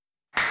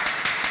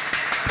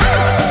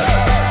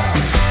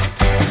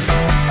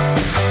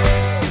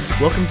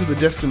Welcome to The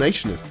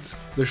Destinationists,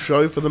 the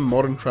show for the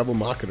modern travel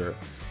marketer.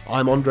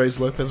 I'm Andres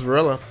Lopez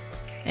Varela.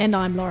 And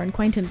I'm Lauren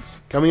Quaintance.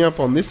 Coming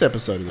up on this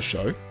episode of the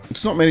show,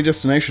 it's not many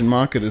destination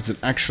marketers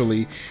that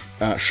actually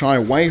shy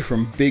away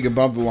from big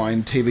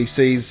above-the-line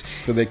TVCs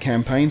for their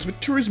campaigns,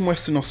 but Tourism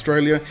Western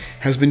Australia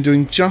has been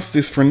doing just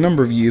this for a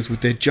number of years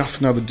with their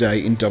Just Another Day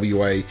in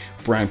WA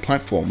brand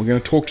platform. We're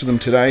going to talk to them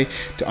today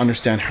to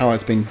understand how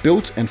it's been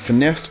built and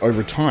finessed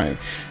over time.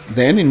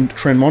 Then in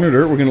Trend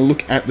Monitor, we're going to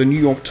look at the New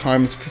York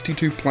Times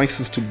 52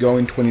 Places to Go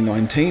in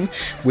 2019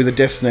 with a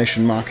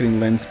destination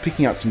marketing lens,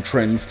 picking out some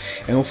trends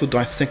and also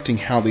dissecting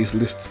how these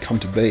lists come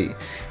to be.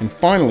 And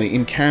finally,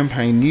 in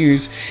campaign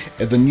news,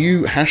 the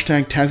new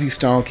hashtag Tassie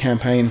Style campaign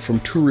from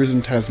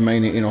Tourism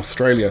Tasmania in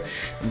Australia.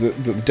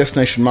 The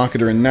destination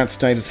marketer in that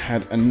state has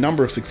had a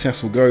number of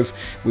successful goes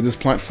with this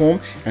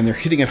platform, and they're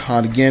hitting it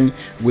hard again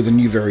with a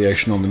new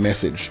variation on the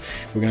message.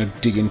 We're going to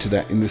dig into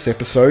that in this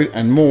episode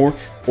and more,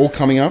 all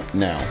coming up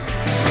now.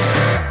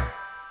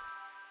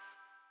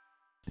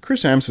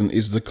 Chris Amson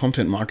is the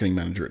content marketing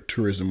manager at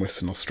Tourism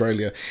Western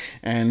Australia,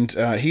 and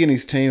he and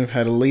his team have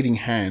had a leading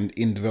hand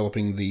in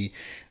developing the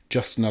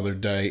Just Another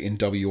Day in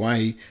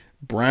WA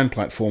brand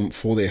platform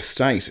for their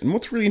state. And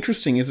what's really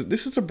interesting is that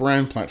this is a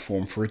brand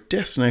platform for a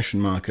destination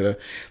marketer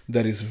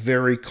that is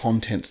very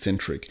content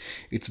centric.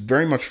 It's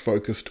very much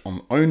focused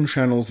on own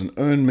channels and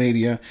earned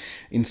media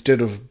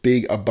instead of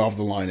big above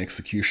the line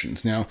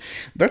executions. Now,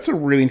 that's a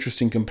really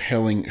interesting,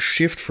 compelling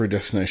shift for a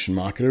destination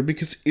marketer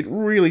because it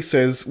really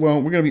says,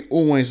 well, we're going to be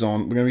always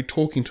on, we're going to be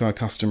talking to our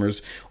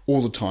customers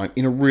all the time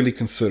in a really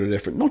concerted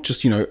effort. Not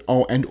just,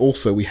 and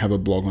also we have a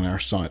blog on our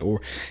site,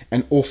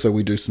 and also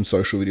we do some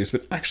social videos,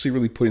 but actually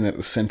really putting that at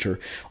the center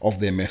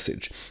of their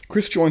message.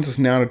 Chris joins us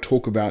now to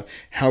talk about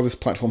how this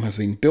platform has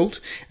been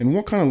built and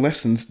what kind of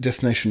lessons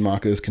destination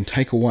marketers can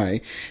take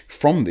away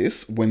from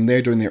this when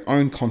they're doing their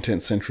own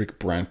content-centric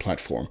brand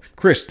platform.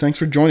 Chris, thanks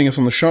for joining us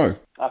on the show.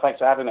 Thanks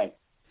for having me.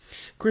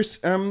 Chris,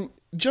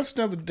 Just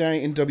Another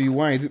Day in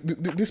WA,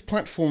 this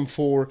platform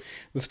for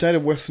the state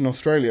of Western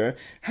Australia,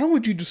 how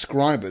would you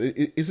describe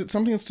it? Is it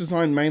something that's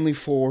designed mainly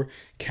for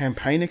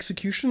campaign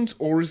executions,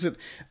 or is it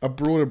a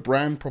broader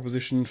brand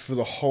proposition for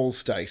the whole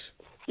state?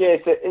 Yeah,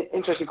 it's an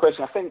interesting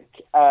question. I think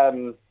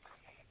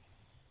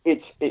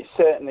it's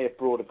certainly a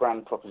broader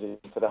brand proposition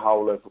for the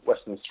whole of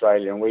Western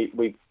Australia, and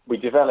we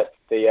developed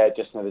the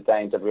Just Another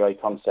Day in WA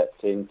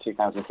concept in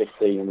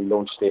 2015, and we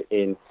launched it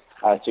in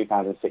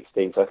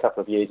 2016, so a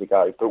couple of years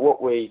ago. But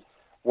what we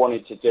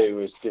wanted to do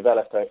was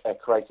develop a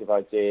creative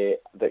idea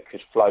that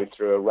could flow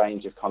through a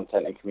range of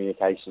content and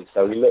communication.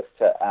 So we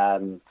looked at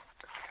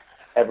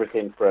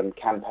everything from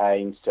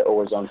campaigns to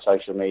always on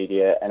social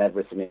media and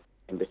everything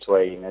in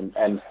between.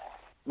 And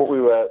what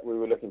we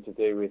were looking to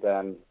do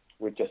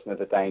with Just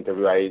Another Day in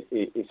WA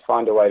is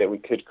find a way that we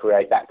could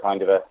create that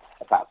kind of a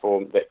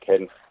platform that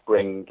can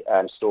bring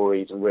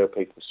stories and real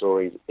people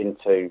stories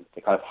into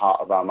the kind of heart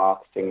of our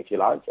marketing, if you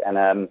like,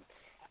 and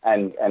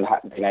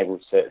being able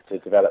to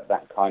develop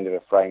that kind of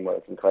a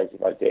framework and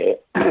creative idea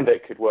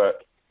that could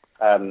work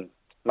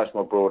much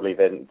more broadly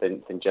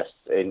than just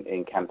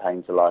in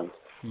campaigns alone.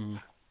 Mm.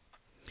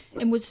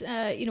 And was,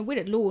 when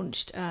it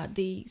launched,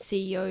 the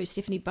CEO,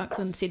 Stephanie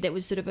Buckland, said that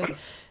was sort of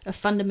a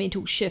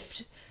fundamental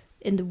shift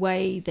in the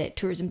way that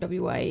Tourism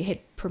WA had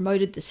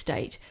promoted the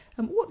state.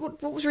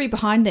 What was really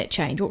behind that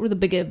change? What were the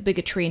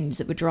bigger trends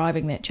that were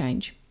driving that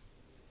change?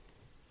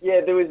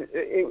 Yeah,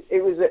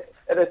 it was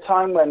at a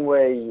time when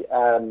we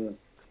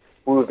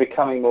were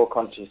becoming more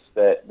conscious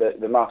that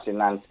the marketing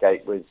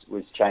landscape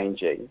was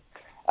changing,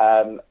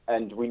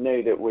 and we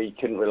knew that we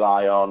couldn't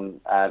rely on,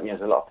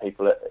 as a lot of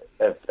people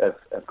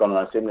have gone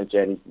on a similar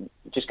journey,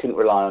 just couldn't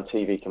rely on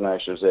TV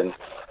commercials and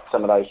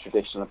some of those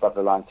traditional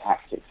above-the-line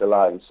tactics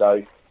alone.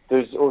 So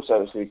there's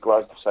also the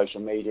growth of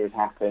social media has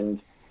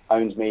happened.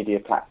 Owned media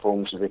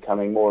platforms are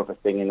becoming more of a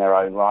thing in their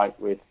own right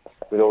with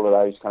all of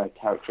those kind of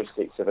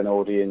characteristics of an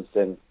audience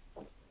and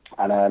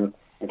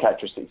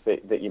characteristics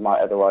that you might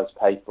otherwise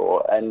pay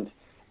for. And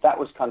that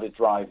was kind of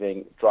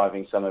driving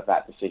some of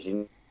that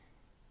decision.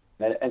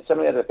 And some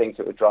of the other things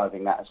that were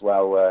driving that as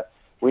well were,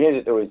 we knew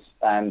that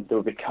there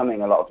were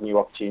becoming a lot of new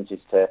opportunities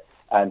to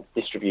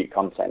distribute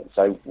content.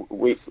 So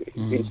we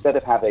instead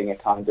of having a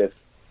kind of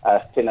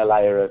thinner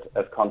layer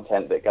of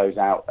content that goes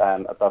out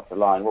above the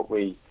line, what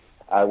we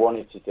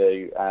wanted to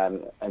do,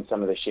 and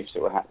some of the shifts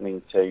that were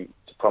happening to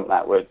prompt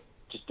that, were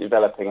just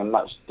developing a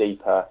much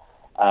deeper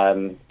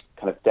kind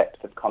of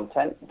depth of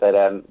content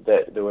that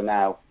there were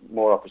now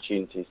more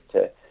opportunities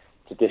to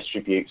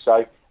distribute.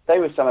 So they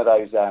were some of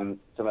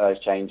those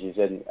changes,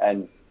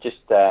 and just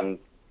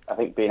I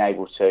think being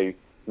able to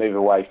move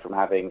away from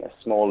having a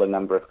smaller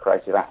number of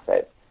creative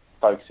assets,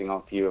 focusing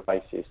on fewer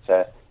bases,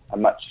 to a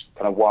much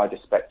kind of wider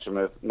spectrum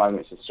of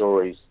moments and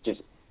stories,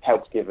 just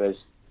helped give us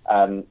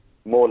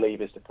more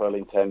levers to pull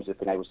in terms of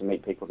being able to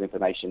meet people's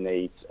information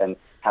needs and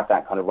have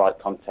that kind of right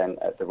content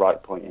at the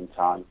right point in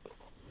time.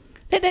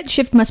 That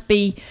shift must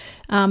be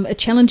a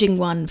challenging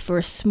one for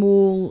a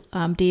small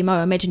DMO.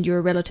 I imagine you're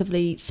a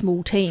relatively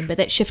small team, but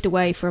that shift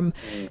away from,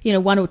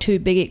 one or two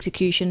big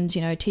executions,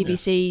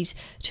 TVCs,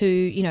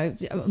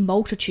 to, a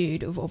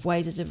multitude of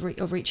ways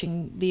of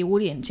reaching the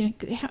audience.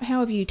 How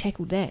have you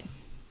tackled that?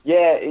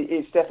 Yeah,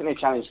 it's definitely a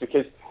challenge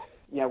because,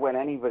 when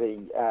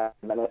anybody,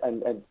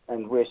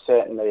 and we're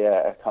certainly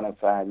a kind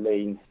of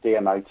lean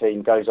DMO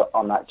team, goes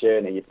on that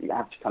journey, you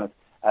have to kind of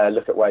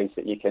look at ways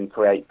that you can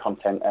create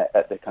content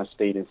at the kind of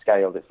speed and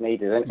scale that's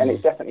needed. And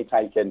it's definitely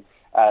taken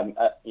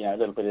a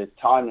little bit of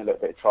time and a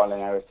little bit of trial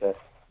and error to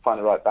find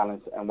the right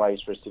balance and ways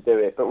for us to do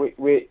it. But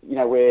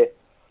we're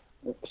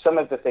some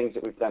of the things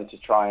that we've done to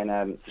try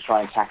and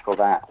tackle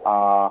that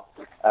are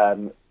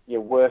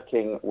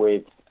working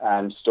with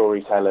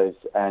storytellers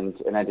and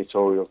an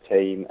editorial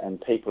team and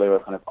people who are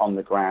kind of on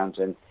the ground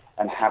and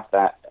have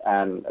that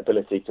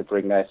ability to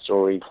bring their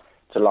stories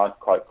to life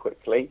quite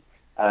quickly.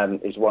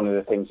 Is one of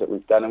the things that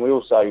we've done. And we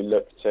also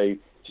look to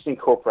just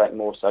incorporate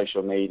more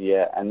social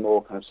media and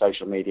more kind of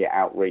social media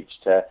outreach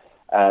to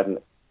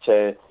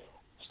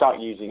start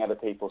using other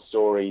people's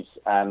stories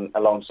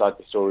alongside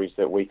the stories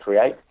that we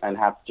create and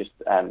have just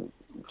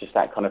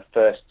that kind of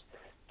first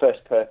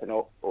person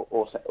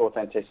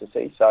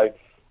authenticity. So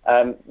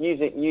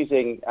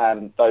using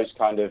those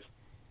kind of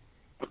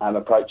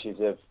approaches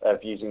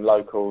of using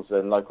locals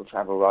and local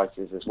travel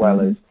writers as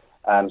well as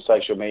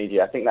social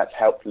media, I think that's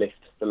helped lift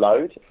the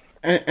load.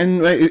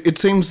 And it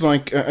seems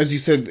like, as you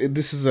said,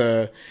 this is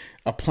a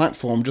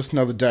platform. Just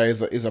Another Day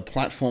is a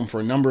platform for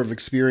a number of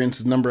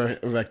experiences, number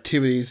of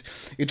activities.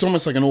 It's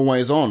almost like an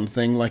always-on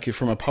thing, like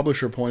from a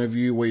publisher point of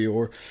view, where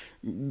you're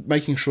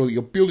making sure that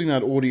you're building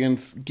that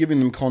audience, giving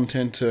them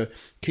content to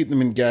keep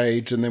them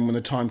engaged, and then when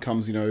the time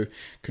comes,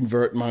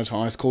 convert,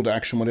 monetize, call to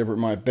action, whatever it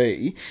might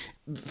be.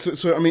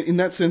 So I mean, in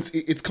that sense,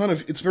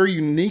 it's very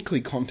uniquely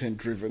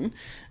content-driven.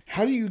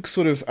 How do you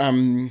sort of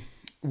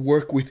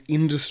work with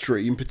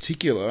industry in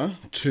particular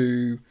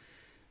to,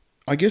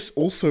 I guess,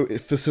 also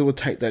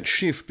facilitate that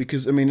shift?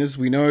 Because I mean, as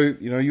we know,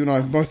 you and I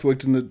have both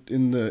worked in the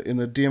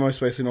DMO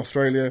space in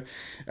Australia.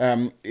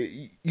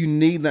 You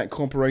need that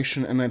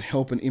cooperation and that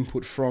help and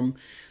input from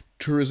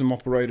tourism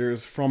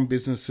operators, from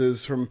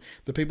businesses, from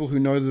the people who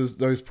know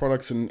those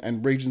products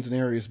and regions and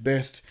areas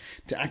best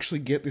to actually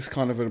get this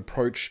kind of an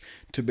approach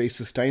to be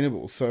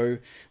sustainable. So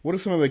what are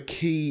some of the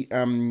key,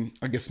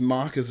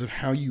 markers of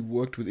how you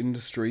worked with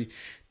industry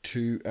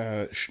to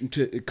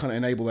kind of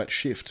enable that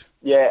shift?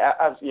 Yeah,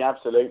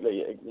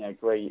 absolutely.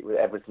 Agree with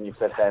everything you've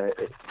said there.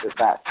 It's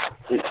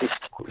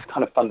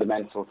kind of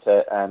fundamental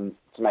to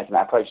making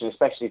that approach, and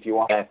especially if you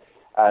want to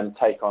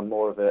take on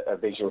more of a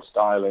visual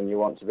style and you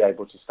want to be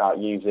able to start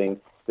using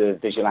the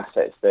visual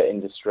assets that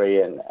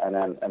industry and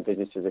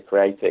visitors are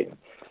creating.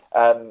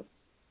 And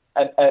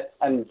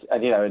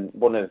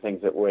one of the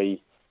things that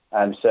we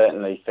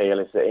certainly feel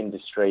is that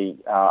industry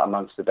are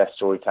amongst the best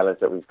storytellers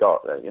that we've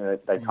got.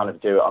 They kind of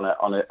do it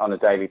on a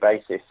daily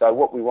basis. So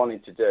what we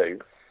wanted to do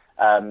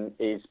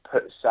is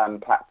put some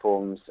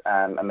platforms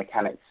and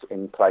mechanics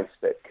in place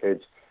that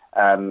could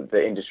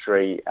the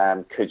industry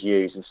could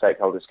use and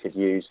stakeholders could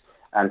use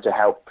to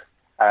help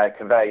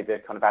convey the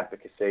kind of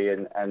advocacy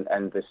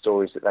and the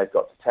stories that they've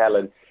got to tell.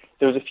 And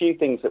there was a few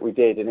things that we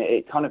did, and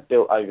it kind of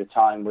built over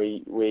time.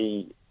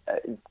 We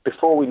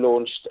before we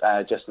launched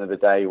Just Another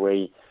Day,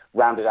 we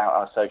rounded out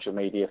our social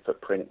media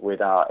footprint with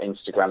our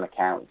Instagram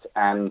account.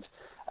 And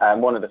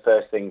one of the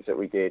first things that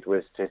we did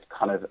was to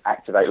kind of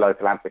activate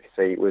local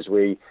advocacy. Was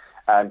we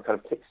kind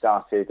of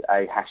kick-started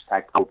a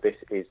hashtag called This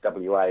Is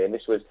WA. And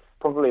this was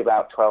probably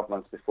about 12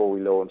 months before we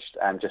launched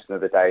Just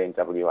Another Day in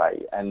WA.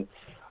 And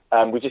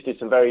we just did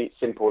some very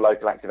simple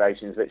local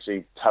activations,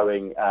 literally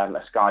towing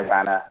a sky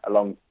banner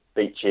along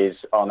beaches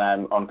on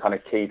kind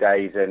of key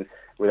days and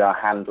with our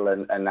handle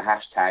and the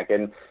hashtag.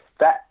 And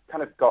that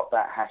kind of got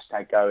that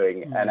hashtag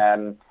going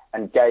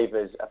and gave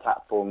us a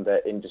platform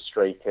that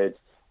industry could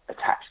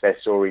attach their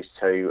stories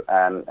to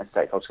and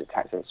stakeholders could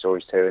attach their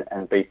stories to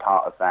and be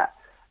part of that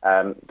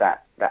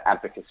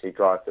advocacy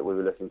drive that we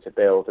were looking to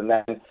build. And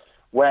then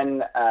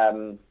when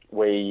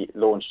we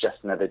launched Just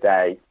Another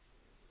Day,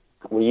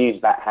 we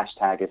used that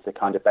hashtag as the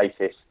kind of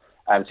basis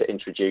to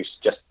introduce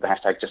just the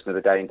hashtag Just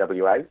Another Day in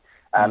WA.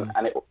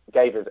 And it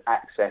gave us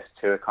access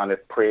to a kind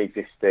of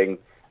pre-existing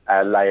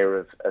layer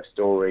of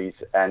stories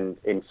and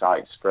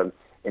insights from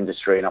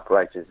industry and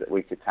operators that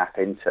we could tap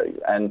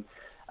into. And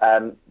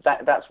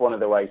that's one of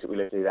the ways that we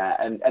look to do that.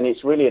 And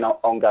it's really an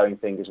ongoing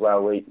thing as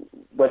well.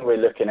 When we're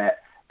looking at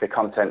the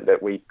content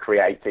that we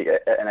create,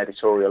 an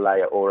editorial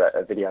layer or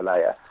a video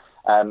layer,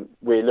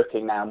 we're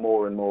looking now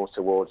more and more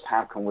towards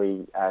how can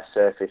we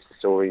surface the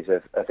stories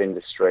of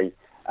industry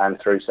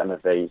through some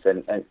of these.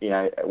 And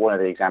one of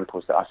the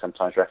examples that I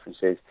sometimes reference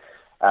is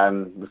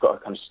we've got a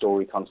kind of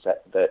story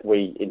concept that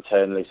we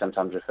internally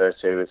sometimes refer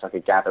to as like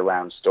a gather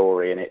round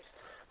story, and it's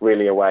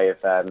really a way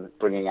of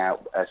bringing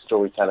out a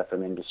storyteller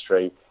from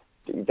industry,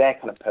 their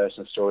kind of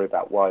personal story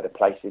about why the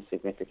place is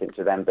significant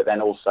to them, but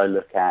then also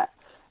look at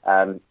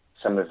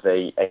some of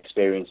the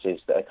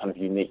experiences that are kind of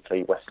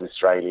uniquely Western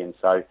Australian.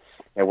 So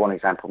one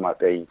example might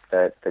be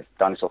the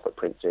dinosaur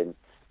footprints in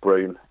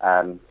Broome,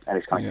 and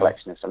his kind of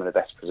collection of some of the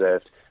best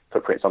preserved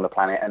footprints on the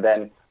planet. And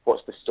then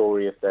what's the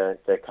story of the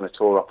kind of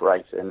tour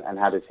operator, and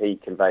how does he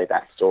convey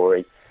that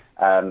story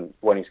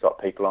when he's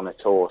got people on a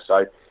tour?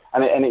 So,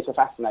 and it's a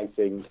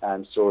fascinating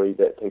story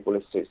that people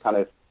listen to. It's kind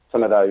of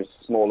some of those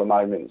smaller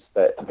moments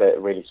that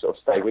really sort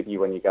of stay with you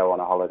when you go on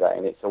a holiday,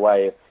 and it's a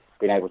way of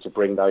being able to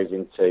bring those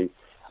into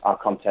our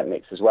content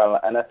mix as well.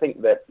 And I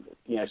think that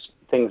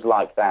things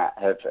like that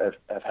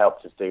have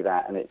helped us do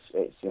that, and it's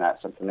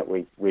something that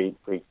we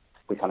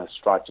kind of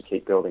strive to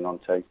keep building on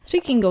too.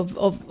 Speaking of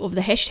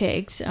the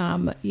hashtags,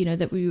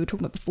 that we were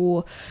talking about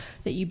before,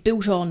 that you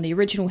built on the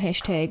original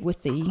hashtag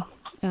with the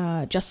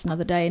Just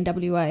Another Day in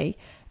WA.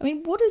 I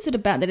mean, what is it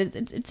about that?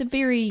 It's a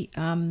very,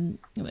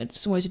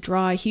 it's almost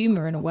dry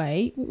humour in a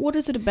way. What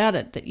is it about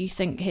it that you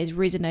think has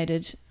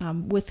resonated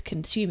with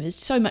consumers,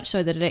 so much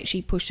so that it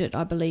actually pushed it,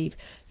 I believe,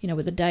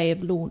 with the day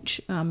of launch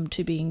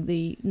to being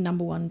the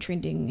number one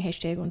trending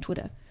hashtag on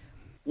Twitter?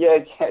 Yeah,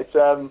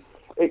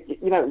 it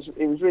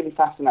was really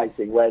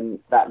fascinating when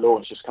that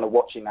launched, just kind of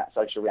watching that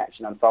social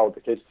reaction unfold,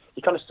 because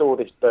you kind of saw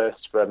this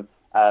burst from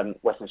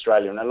Western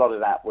Australia, and a lot of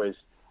that was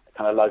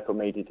kind of local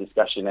media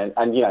discussion. And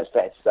it's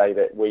fair to say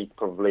that we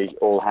probably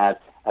all had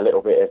a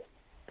little bit of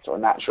sort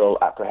of natural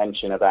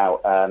apprehension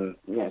about,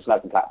 it's an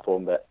open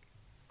platform that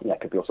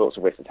could be all sorts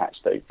of risks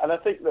attached to. And I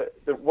think that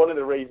one of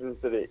the reasons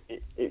that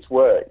it's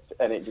worked,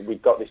 and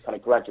we've got this kind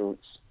of gradual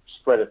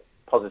spread of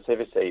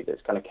positivity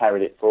that's kind of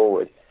carried it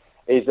forward,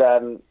 is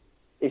that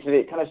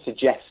it kind of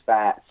suggests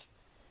that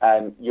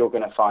you're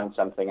going to find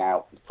something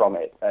out from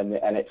it, and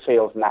it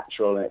feels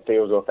natural, and it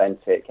feels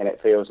authentic, and it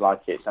feels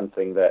like it's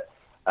something that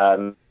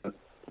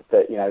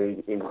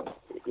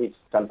it's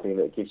something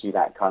that gives you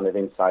that kind of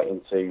insight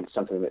into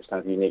something that's kind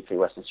of uniquely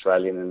Western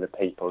Australian, and the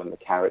people and the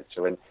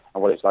character and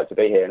what it's like to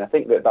be here. And I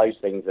think that those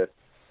things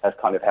have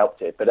kind of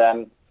helped it. But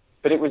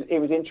it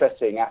was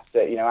interesting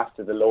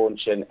after the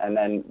launch and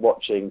then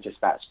watching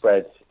just that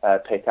spread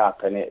pick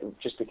up, and it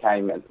just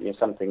became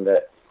something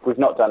that we've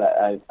not done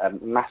a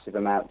massive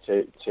amount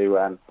to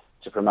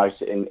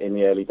promote it in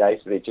the early days,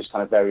 but it just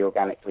kind of very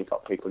organically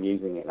got people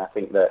using it. And I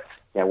think that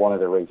one of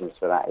the reasons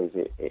for that is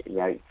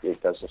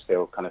it does just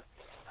feel kind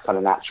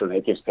of natural, and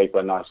it gives people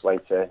a nice way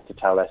to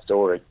tell their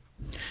story.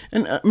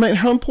 And mate,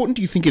 how important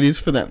do you think it is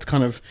for that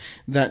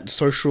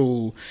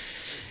social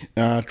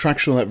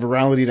traction, that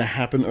virality to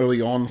happen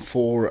early on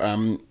for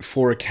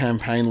a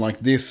campaign like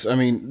this? I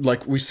mean,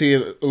 like we see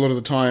it a lot of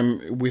the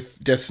time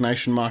with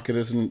destination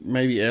marketers and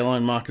maybe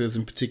airline marketers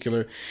in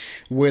particular,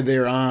 where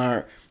there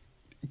are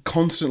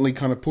constantly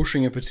kind of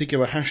pushing a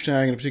particular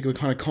hashtag and a particular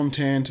kind of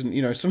content,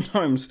 and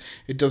sometimes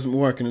it doesn't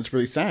work, and it's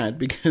really sad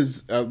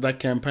because that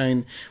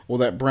campaign or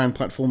that brand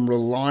platform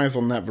relies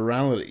on that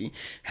virality.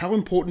 How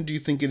important do you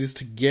think it is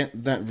to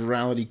get that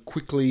virality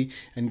quickly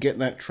and get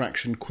that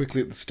traction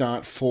quickly at the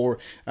start for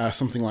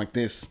something like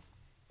this?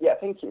 Yeah, I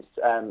think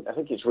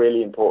it's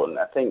really important.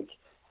 I think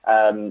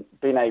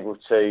being able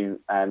to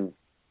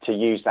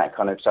use that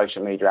kind of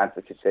social media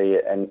advocacy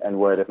and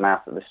word of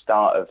mouth at the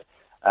start of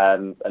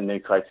a new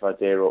creative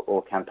idea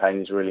or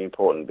campaign is really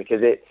important,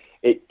 because it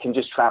can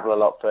just travel a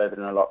lot further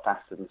and a lot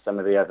faster than some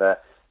of the other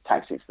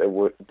tactics that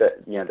we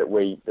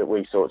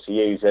sort to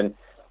use. And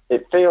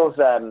it feels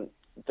that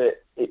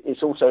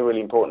it's also really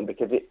important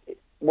because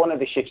one of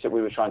the shifts that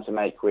we were trying to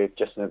make with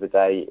Just Another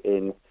Day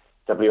in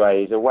WA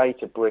is a way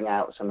to bring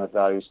out some of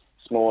those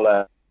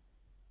smaller,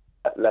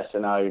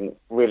 lesser known,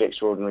 really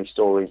extraordinary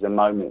stories and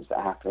moments that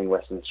happen in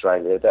Western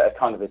Australia that are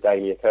kind of a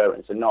daily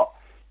occurrence, and not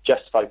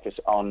just focus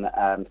on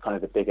kind of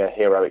the bigger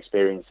hero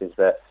experiences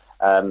that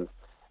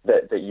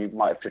you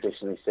might have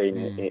traditionally seen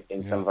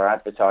in some of our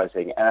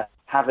advertising. And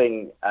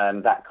having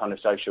that kind of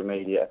social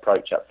media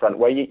approach up front,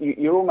 where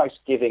you're almost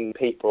giving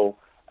people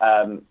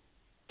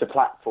the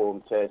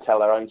platform to tell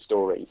their own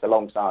stories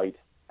alongside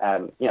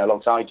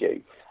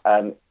you,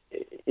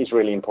 is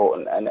really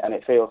important. And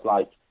it feels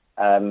like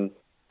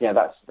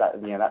that's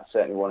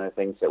certainly one of the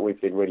things that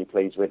we've been really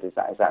pleased with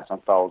as that's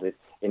unfolded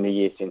in the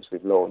year since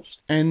we've launched.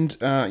 And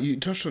you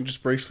touched on it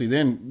just briefly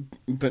then,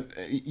 but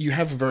you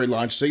have a very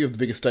large state. You have the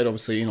biggest state,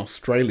 obviously, in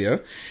Australia.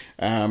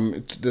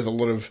 There's a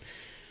lot of,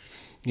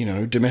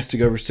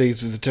 domestic overseas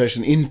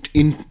visitation,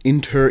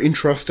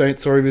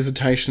 intrastate,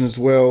 visitation as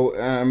well.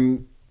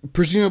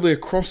 Presumably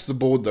across the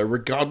board, though,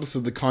 regardless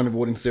of the kind of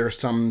audience, there are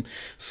some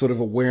sort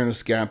of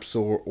awareness gaps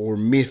or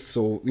myths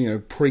or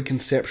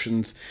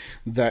preconceptions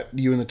that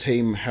you and the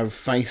team have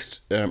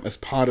faced as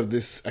part of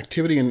this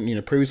activity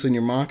and previously in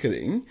your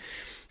marketing.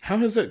 How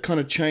has that kind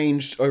of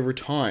changed over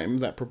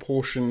time, that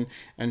proportion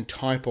and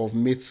type of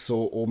myths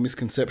or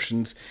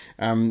misconceptions,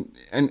 and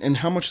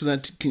how much of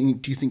that do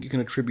you think you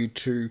can attribute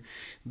to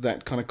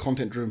that kind of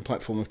content-driven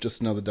platform of Just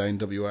Another Day in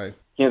WA?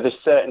 There's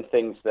certain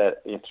things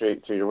that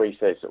through the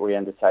research that we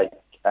undertake,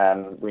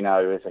 we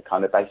know is a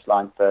kind of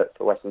baseline for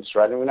Western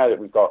Australia. We know that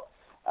we've got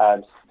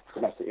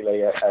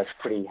domestically a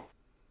pretty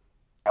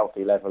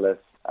healthy level of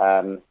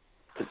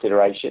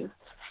consideration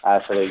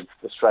for the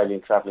Australian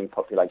travelling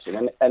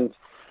population, and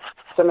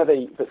some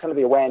of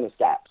the awareness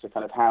gaps are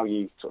kind of how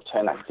you sort of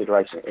turn that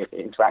consideration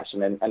into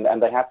action,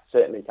 and they have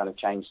certainly kind of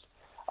changed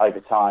over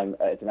time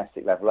at a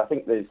domestic level. I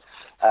think there's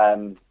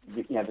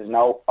there's an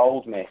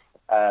old myth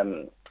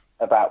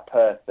about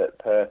Perth, that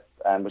Perth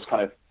was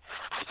kind of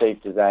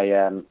perceived as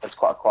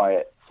quite a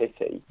quiet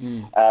city,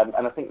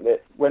 and I think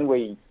that when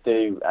we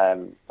do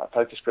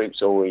focus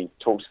groups or we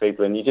talk to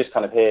people, and you just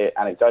kind of hear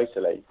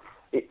anecdotally,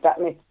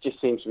 that myth just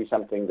seems to be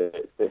something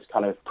that's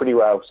kind of pretty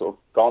well sort of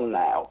gone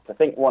now. I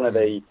think one of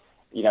the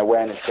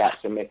awareness gaps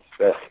and myths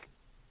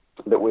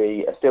that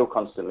we are still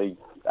constantly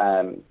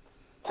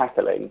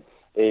tackling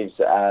is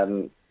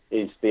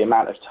the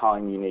amount of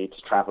time you need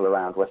to travel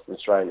around Western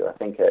Australia. I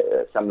think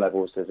at some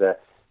levels there's a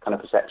kind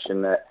of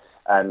perception that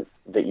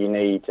you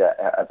need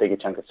a bigger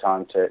chunk of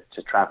time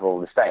to travel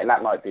the state, and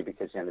that might be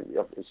because,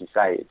 as you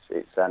say,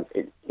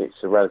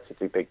 it's a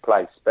relatively big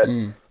place, but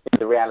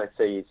the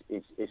reality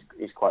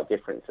is quite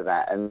different to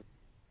that, and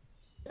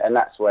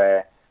that's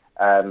where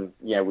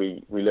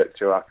we look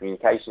through our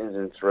communications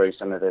and through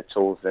some of the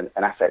tools and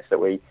assets that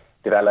we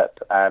develop,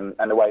 and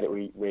the way that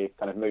we're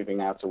kind of moving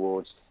now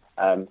towards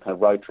kind of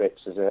road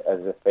trips as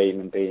a theme,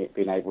 and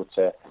being able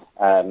to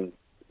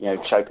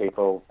show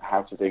people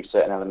how to do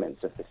certain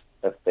elements of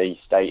the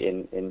state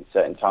in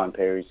certain time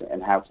periods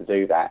and how to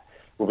do that.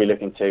 We'll be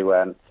looking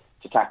to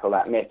tackle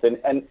that myth,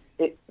 and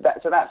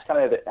so that's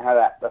kind of how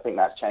that, I think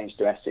that's changed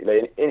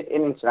domestically. In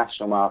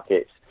international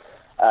markets,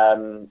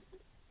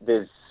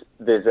 there's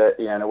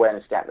an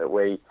awareness gap that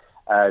we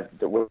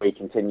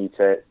continue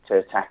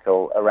to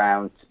tackle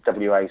around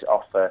WA's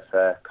offer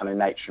for kind of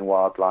nature and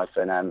wildlife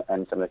and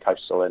some of the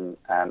coastal and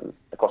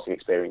aquatic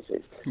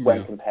experiences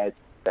when compared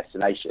to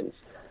destinations.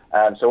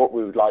 So what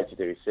we would like to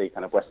do is see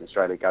kind of Western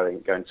Australia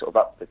going sort of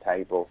up the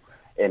table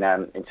in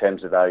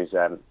terms of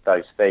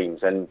those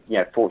themes, and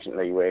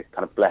fortunately we're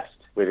kind of blessed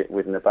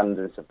with an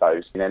abundance of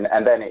those, and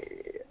then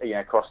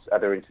across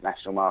other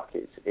international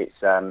markets,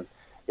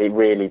 it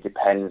really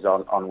depends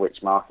on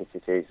which market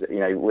it is.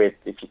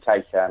 If you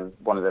take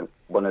one of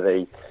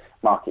the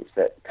markets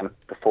that kind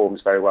of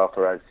performs very well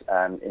for us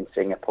in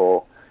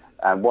Singapore,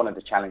 one of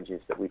the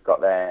challenges that we've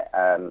got there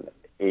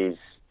is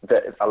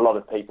that a lot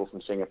of people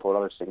from Singapore, a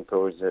lot of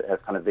Singaporeans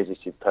have kind of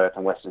visited Perth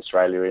and Western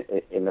Australia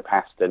in the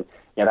past, and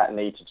that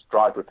needs to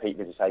drive repeat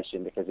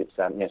visitation because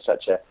it's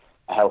such a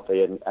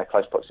healthy and a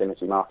close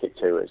proximity market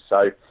to us.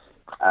 So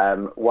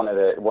one of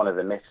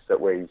the myths that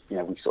we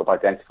sort of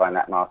identify in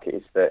that market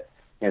is that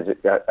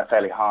a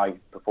fairly high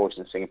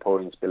proportion of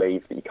Singaporeans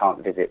believe that you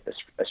can't visit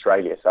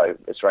Australia. So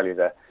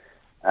Australia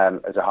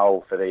as a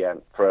whole for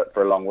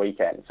a long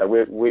weekend. So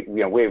we're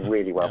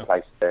really well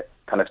placed to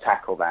kind of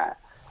tackle that.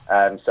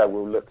 So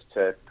we'll look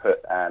to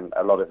put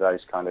a lot of those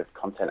kind of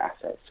content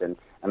assets and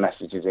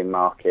messages in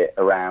market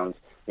around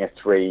 2,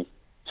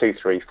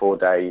 3, 4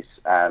 days,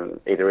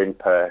 either in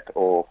Perth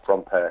or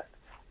from Perth.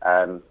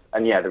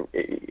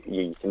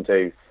 You can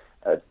do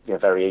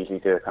very easily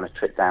do a kind of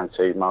trip down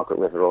to Margaret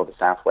River or the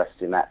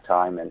southwest in that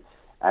time,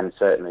 and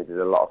certainly there's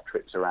a lot of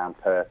trips around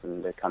Perth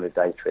and the kind of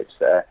day trips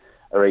that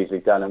are easily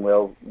done, and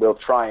we'll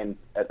try and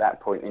at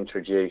that point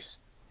introduce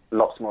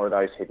lots more of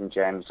those hidden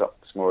gems,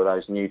 lots more of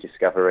those new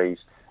discoveries,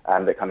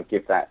 that kind of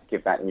give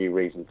that new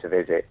reason to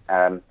visit.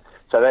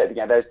 So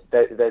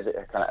there's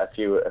a kind of a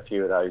few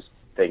of those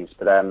things,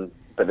 but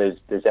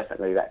there's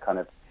definitely that kind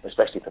of,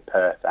 especially for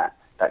Perth, that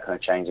kind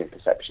of change in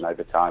perception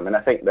over time, and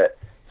I think that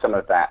some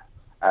of that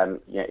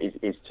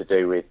is to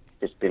do with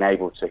just being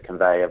able to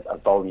convey a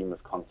volume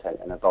of content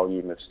and a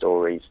volume of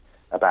stories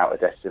about a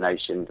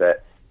destination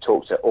that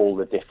talk to all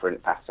the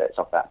different facets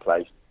of that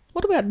place.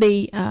 What about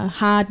the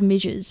hard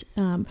measures?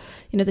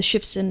 The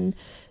shifts in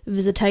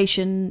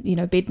visitation,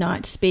 bed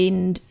night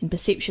spend and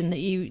perception that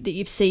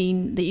you've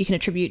seen that you can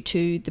attribute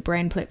to the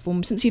brand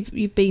platform since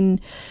you've been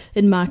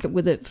in market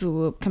with it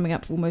for coming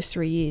up for almost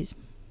 3 years.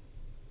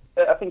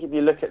 I think if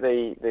you look at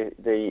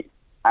the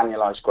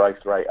annualised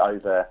growth rate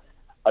over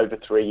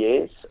 3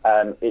 years,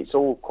 it's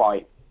all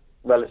quite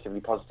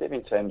relatively positive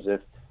in terms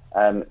of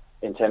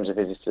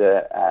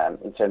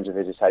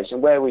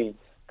visitation. Where we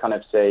kind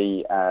of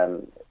see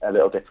a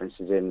little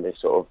differences in this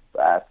sort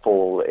of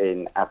fall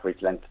in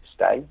average length of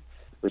stay,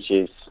 which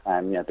is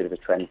a bit of a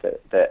trend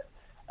that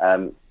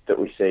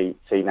we see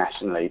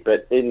nationally.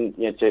 But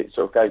to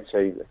sort of go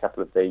to a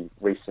couple of the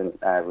recent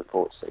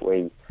reports that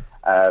we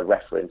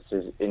referenced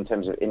in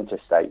terms of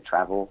interstate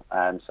travel,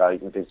 so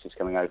visitors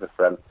coming over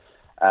from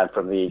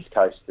the East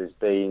Coast, there's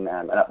been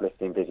an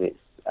uplift in visits,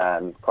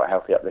 quite a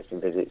healthy uplift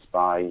in visits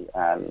by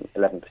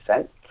 11%.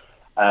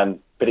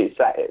 But it's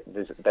that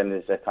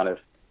there's a kind of,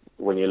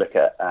 when you look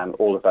at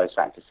all of those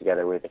factors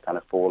together with a kind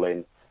of fall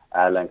in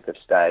length of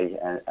stay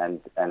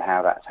and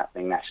how that's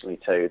happening nationally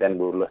too, then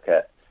we'll look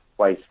at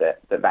ways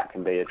that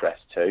can be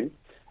addressed too.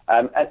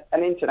 And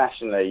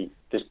internationally,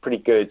 there's pretty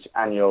good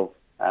annual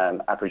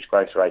average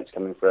growth rates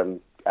coming from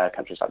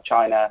countries like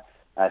China,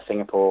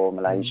 Singapore,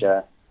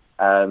 Malaysia,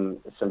 some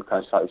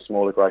kind of slightly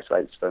smaller growth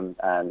rates from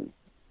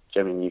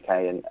Germany, UK,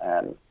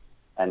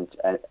 and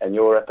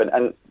Europe.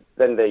 And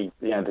then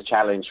the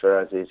challenge for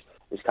us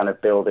is kind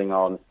of building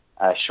on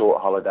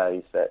short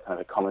holidays that kind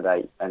of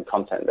accommodate, and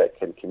content that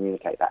can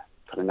communicate that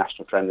kind of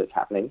national trend that's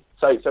happening.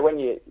 So when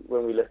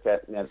we look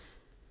at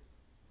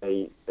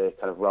the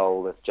kind of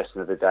role of Just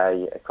Another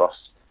Day across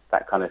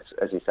that kind of,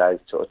 as you say,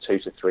 sort of 2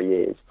 to 3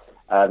 years,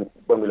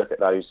 when we look at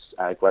those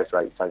growth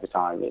rates over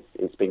time,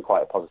 it's been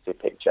quite a positive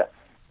picture.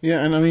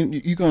 Yeah, and I mean,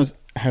 you guys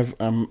have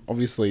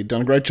obviously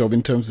done a great job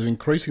in terms of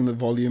increasing the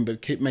volume,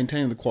 but keep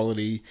maintaining the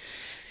quality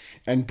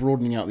and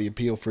broadening out the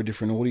appeal for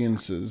different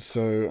audiences.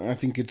 So I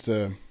think it's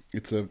a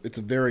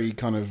very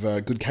kind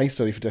of good case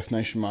study for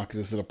destination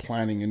marketers that are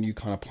planning a new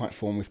kind of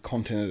platform with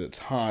content at its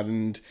heart.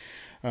 And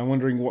I'm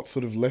wondering what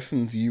sort of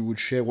lessons you would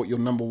share, what your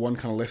number one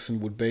kind of lesson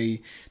would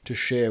be to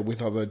share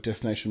with other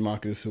destination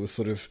marketers who are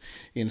sort of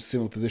in a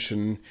similar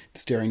position,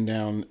 staring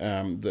down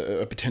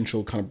a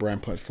potential kind of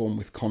brand platform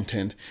with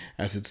content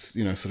as its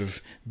sort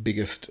of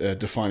biggest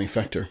defining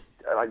factor.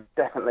 I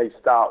definitely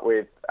start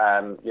with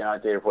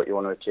idea of what you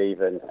want to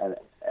achieve and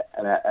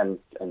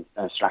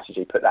a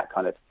strategy. Put that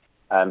kind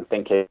of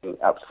thinking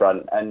up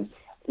front. And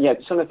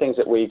some of the things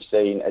that we've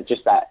seen are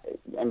just that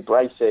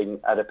embracing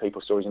other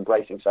people's stories,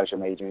 embracing social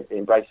media,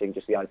 embracing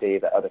just the idea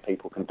that other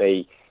people can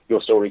be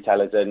your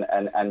storytellers,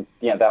 and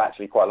they'll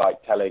actually quite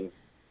like telling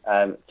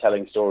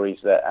stories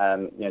that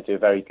do a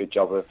very good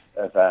job of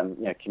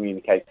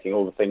communicating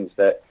all the things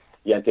that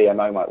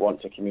DMO might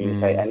want to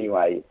communicate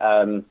anyway.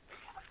 And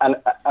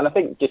I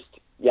think just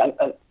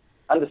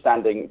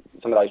understanding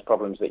some of those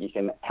problems that you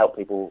can help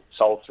people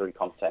solve through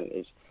content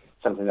is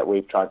something that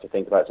we've tried to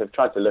think about. So we've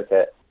tried to look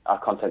at our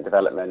content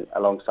development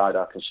alongside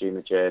our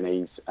consumer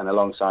journeys and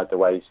alongside the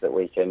ways that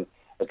we can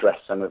address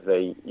some of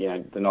the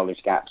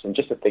knowledge gaps and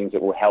just the things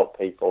that will help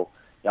people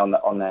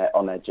on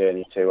their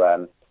journey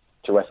to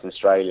Western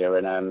Australia,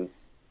 and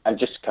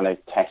just kind of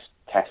test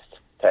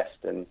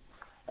and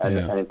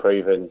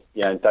improve, and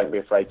don't be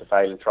afraid to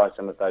fail and try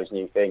some of those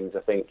new things. I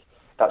think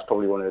that's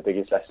probably one of the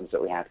biggest lessons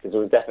that we had, because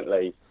there was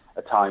definitely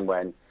a time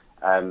when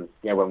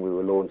when we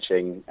were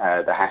launching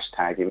the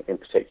hashtag in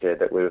particular,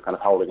 that we were kind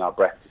of holding our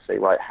breath to see,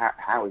 right,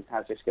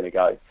 how's this going to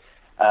go?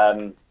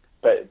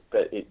 But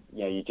it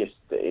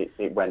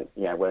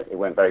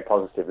went very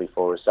positively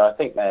for us. So I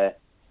think they're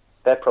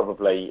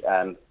probably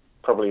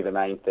the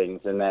main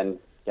things. And then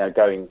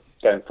going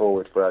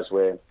forward for us,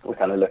 we're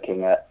kind of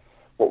looking at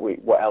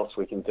what else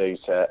we can do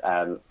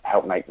to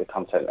help make the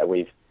content that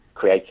we've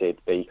created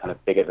be kind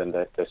of bigger than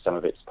the sum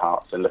of its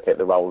parts, and look at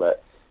the role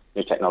that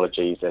new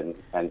technologies and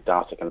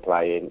data can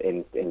play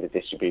in the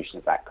distribution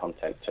of that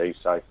content too.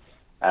 So,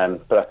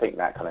 but I think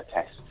that kind of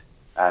test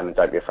and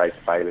don't be afraid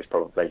to fail is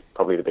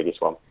probably the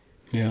biggest one.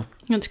 Yeah,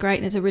 that's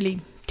great. There's a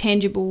really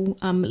tangible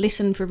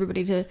lesson for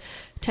everybody to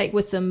take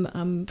with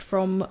them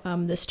from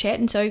this chat.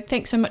 And so,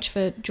 thanks so much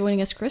for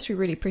joining us, Chris. We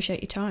really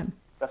appreciate your time.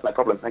 That's no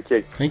problem. Thank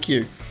you. Thank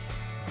you.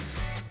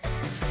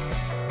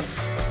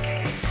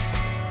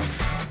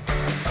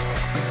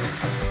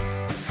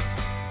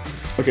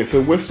 Okay,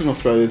 so Western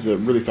Australia is a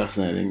really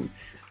fascinating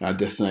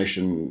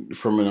destination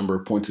from a number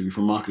of points of view,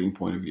 from a marketing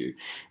point of view.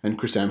 And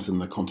Chris Amson,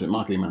 the content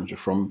marketing manager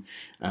from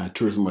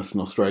Tourism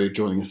Western Australia,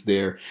 joining us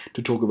there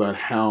to talk about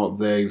how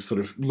they've sort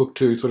of looked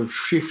to sort of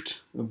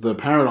shift the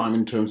paradigm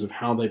in terms of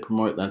how they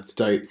promote that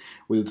state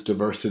with its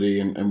diversity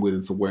and with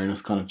its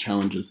awareness kind of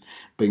challenges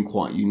being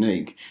quite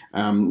unique.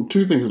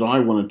 Two things that I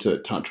wanted to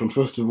touch on.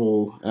 First of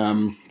all,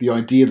 the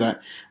idea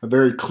that a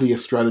very clear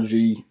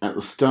strategy at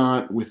the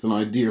start, with an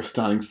idea of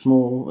starting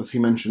small. As he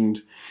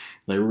mentioned,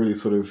 they really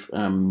sort of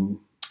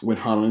went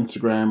hard on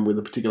Instagram with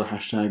a particular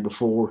hashtag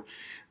before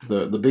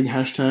the big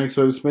hashtag,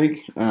 so to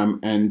speak,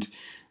 and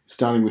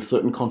starting with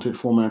certain content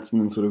formats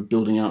and then sort of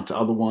building out to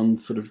other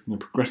ones, sort of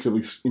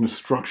progressively in a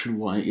structured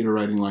way,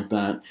 iterating like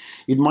that.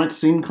 It might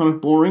seem kind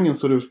of boring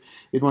and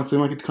it might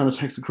seem like it kind of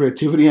takes the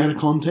creativity out of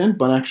content,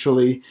 but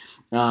actually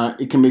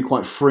it can be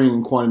quite freeing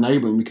and quite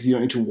enabling, because you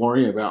don't need to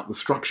worry about the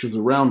structures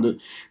around it.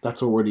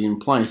 That's already in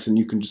place, and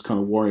you can just kind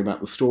of worry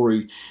about the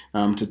story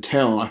to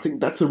tell. And I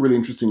think that's a really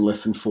interesting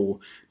lesson for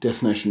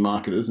destination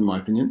marketers, in my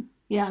opinion.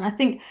 Yeah, and I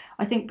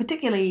think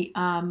particularly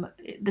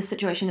the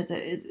situation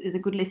is a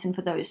good lesson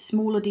for those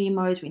smaller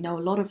DMOs. We know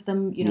a lot of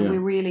them. We're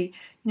really,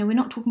 we're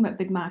not talking about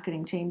big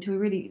marketing teams.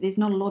 There's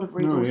not a lot of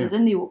resources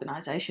in the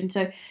organisation.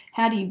 So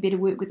how do you better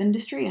work with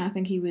industry? And I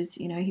think he was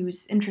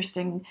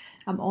interesting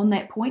on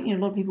that point. A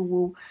lot of people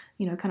will,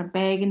 kind of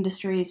bag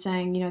industry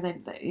saying, they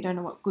you don't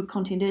know what good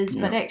content is,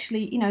 but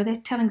actually, they're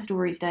telling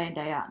stories day in,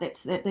 day out. That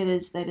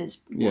is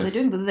what they're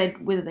doing,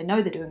 whether they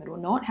know they're doing it or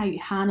not. How you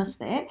harness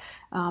that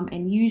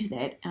and use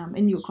that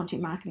in your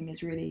content marketing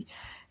is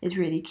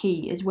really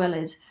key, as well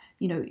as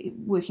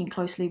working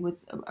closely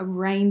with a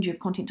range of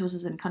content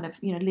sources and kind of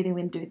letting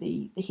them do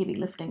the heavy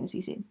lifting, as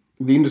he said.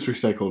 The industry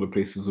stakeholder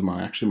pieces are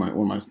one of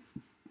my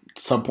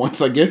sub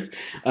points, I guess,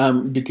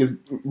 because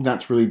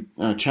that's really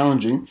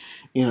challenging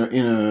in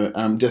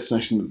a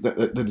destination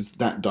that is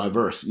that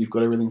diverse. You've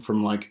got everything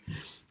from like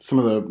some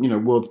of the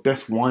world's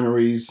best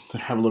wineries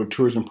that have a lot of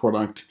tourism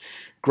product,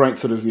 great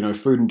sort of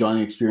food and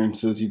dining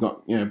experiences. You've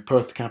got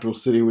Perth, the capital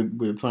city,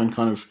 with its own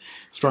kind of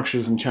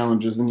structures and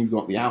challenges. Then you've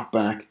got the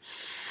outback.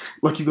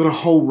 Like, you've got a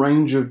whole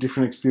range of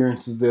different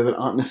experiences there that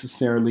aren't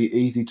necessarily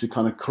easy to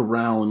kind of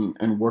corral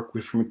and work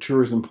with from a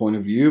tourism point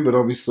of view, but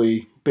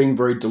obviously being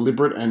very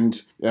deliberate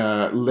and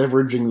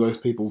leveraging those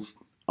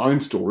people's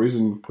own stories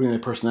and putting their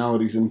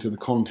personalities into the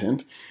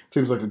content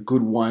seems like a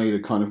good way to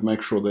kind of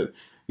make sure that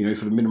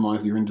sort of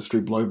minimise your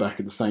industry blowback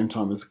at the same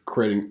time as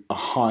creating a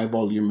high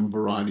volume and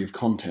variety of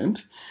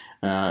content.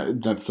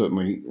 That's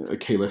certainly a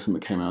key lesson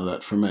that came out of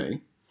that for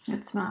me.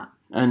 That's smart.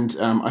 And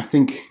I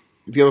think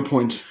the other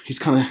point, Chris's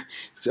kind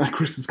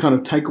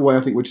of takeaway,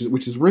 I think, which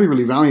is really,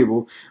 really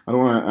valuable. I don't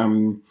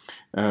want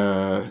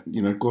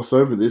to gloss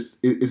over this.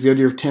 Is the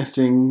idea of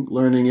testing,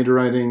 learning,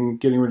 iterating,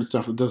 getting rid of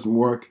stuff that doesn't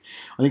work.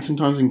 I think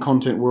sometimes in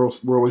content we're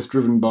always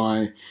driven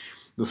by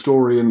the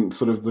story and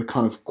sort of the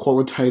kind of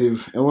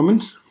qualitative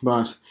element,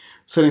 but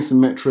setting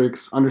some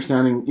metrics,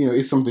 understanding,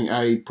 is something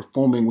A,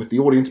 performing with the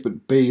audience,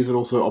 but B, is it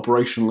also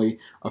operationally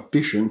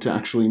efficient to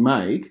actually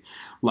make?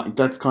 Like,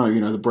 that's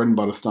kind of, the bread and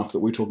butter stuff that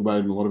we talk about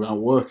in a lot of our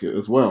work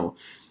as well.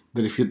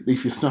 That if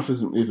your stuff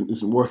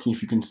isn't working,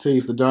 if you can see,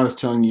 if the data's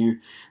telling you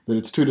that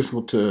it's too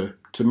difficult to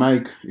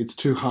make, it's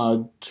too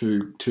hard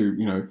to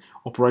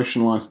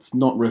operationalize, it's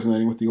not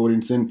resonating with the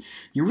audience, then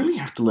you really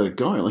have to let it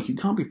go. Like, you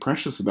can't be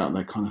precious about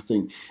that kind of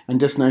thing. And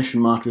destination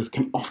marketers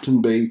can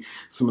often be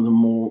some of the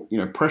more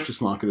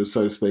precious marketers,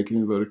 so to speak, in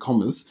inverted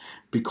commas,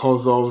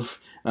 because of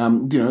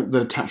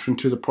the attachment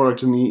to the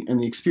product and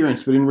the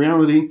experience. But in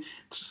reality,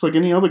 it's just like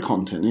any other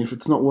content. If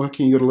it's not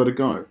working, you got to let it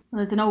go. Well,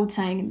 there's an old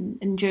saying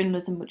in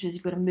journalism, which is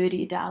you've got to murder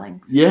your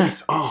darlings.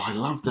 Yes. Oh, I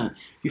love that.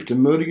 You have to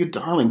murder your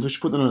darlings. We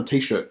should put that on a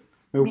t-shirt.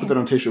 Maybe we'll put that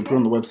on a t-shirt, put it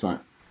on the website.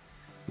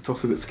 It's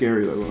also a bit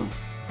scary though.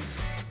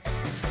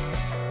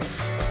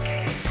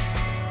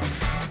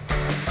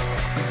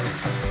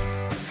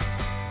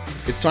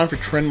 It's time for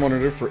Trend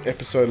Monitor for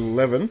episode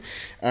 11.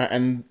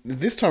 And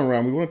this time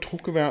around, we want to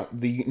talk about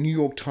the New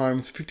York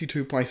Times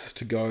 52 Places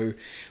to Go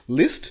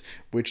list,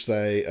 which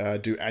they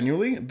do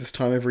annually, this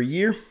time every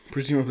year.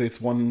 Presumably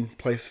it's one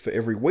place for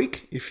every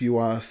week, if you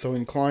are so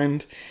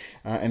inclined,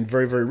 and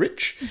very, very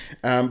rich.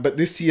 But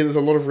this year, there's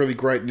a lot of really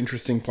great and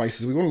interesting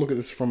places. We want to look at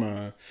this from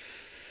a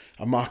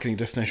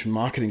destination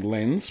marketing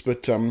lens,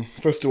 but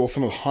first of all,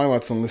 some of the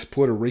highlights on the list.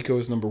 Puerto Rico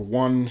is number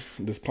one.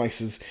 There's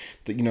places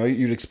that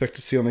you'd expect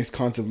to see on these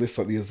kinds of lists,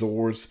 like the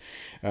Azores.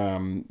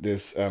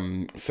 There's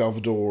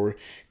Salvador,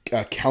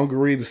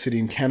 Calgary, the city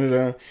in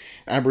Canada,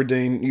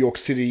 Aberdeen, New York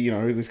City.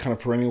 These kind of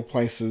perennial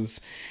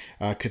places.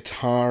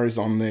 Qatar is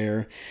on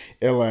there,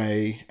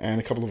 LA, and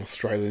a couple of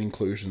Australian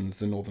inclusions: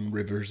 the Northern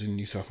Rivers in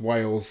New South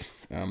Wales,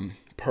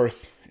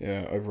 Perth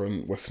over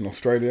in Western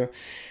Australia.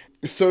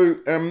 So,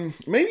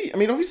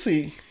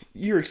 obviously,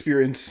 your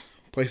experience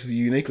places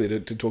you uniquely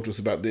to talk to us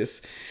about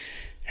this.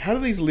 How do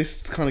these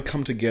lists kind of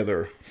come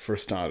together, for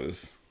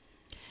starters?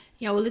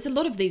 Yeah, well, there's a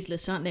lot of these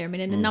lists, aren't there? I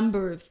mean, and a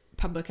number of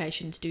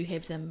publications do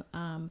have them.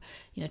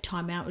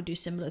 Time Out would do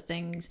similar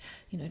things.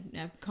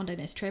 Condé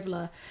Nast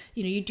Traveller.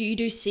 You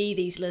do see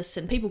these lists,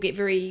 and people get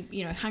very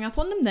hung up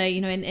on them. They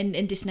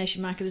and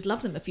destination marketers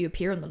love them if you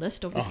appear on the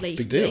list. Obviously,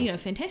 it's a big deal.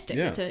 Fantastic.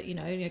 Yeah. It's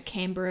a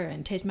Canberra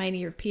and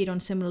Tasmania have appeared on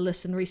similar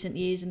lists in recent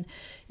years,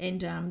 and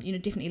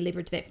definitely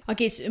leverage that. I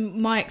guess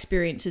my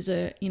experience as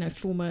a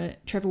former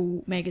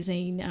travel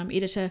magazine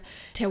editor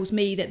tells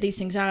me that these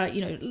things are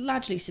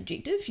largely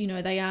subjective.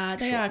 They are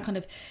kind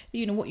of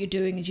what you're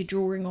doing is you're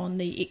drawing on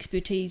the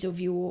expertise of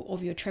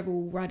your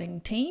travel writing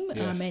team.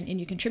 Yes. And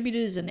your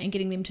contributors and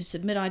getting them to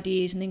submit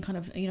ideas and then kind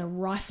of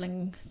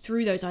rifling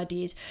through those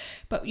ideas.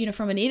 But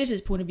from an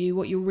editor's point of view,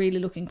 what you're really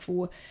looking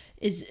for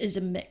is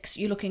a mix.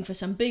 You're looking for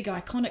some big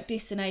iconic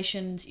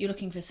destinations. You're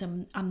looking for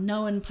some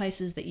unknown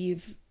places that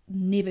you've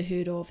never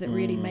heard of that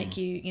really make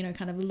you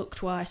kind of look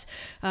twice.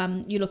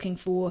 You're looking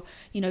for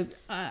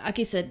I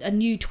guess a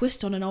new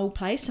twist on an old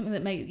place, something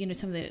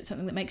that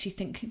something that makes you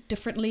think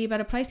differently about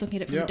a place, looking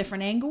at it from a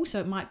different angle. So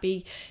it might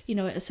be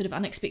a sort of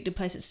unexpected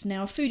place that's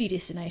now a foodie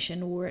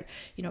destination, or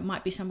it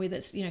might be somewhere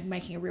that's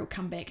making a real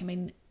comeback. I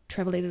mean,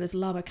 travel editors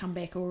love a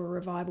comeback or a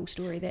revival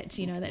story. That's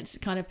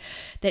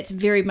that's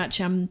very much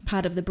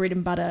part of the bread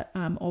and butter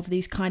of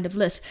these kind of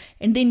lists.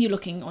 And then you're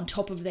looking on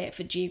top of that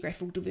for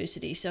geographical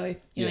diversity. So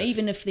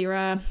even if there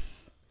are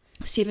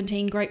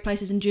 17 great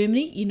places in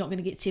Germany, you're not going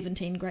to get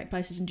 17 great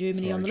places in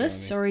Germany on the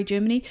list. Sorry,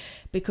 Germany,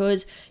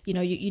 because you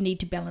need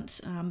to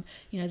balance.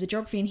 The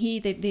geography in here,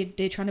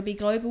 they're trying to be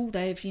global.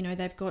 They've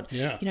got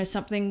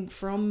something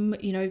from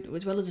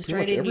as well as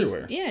Australia,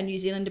 New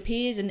Zealand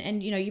appears,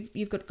 and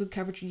you've got good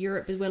coverage in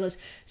Europe, as well as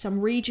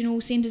some regional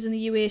centres in the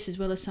US, as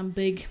well as some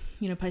big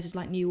places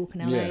like New York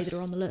and LA that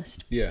are on the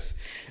list. Yes.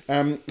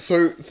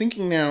 So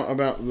thinking now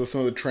about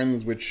some of the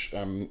trends which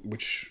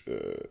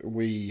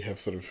we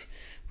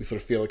sort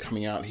of feel are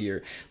coming out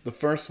here. The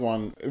first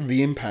one,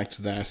 the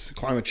impact that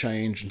climate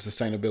change and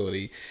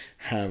sustainability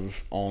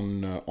have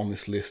on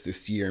this list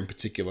this year in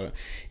particular,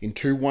 in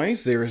two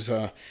ways. There is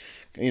a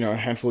a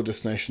handful of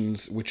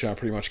destinations which are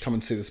pretty much come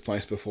and see this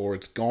place before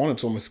it's gone.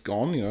 It's almost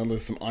gone.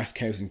 There's some ice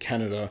caves in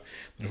Canada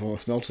that have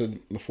almost melted,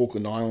 the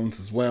Falkland Islands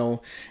as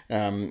well.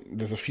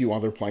 There's a few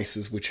other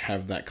places which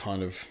have that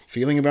kind of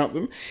feeling about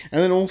them.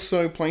 And then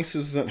also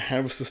places that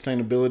have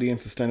sustainability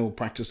and sustainable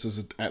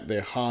practices at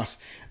their heart,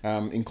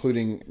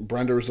 including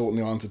Branda Resort in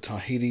the islands of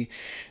Tahiti,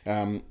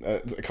 a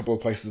couple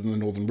of places in the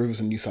Northern Rivers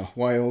in New South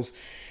Wales.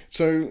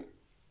 So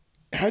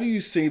how do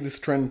you see this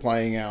trend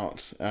playing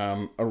out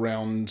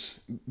around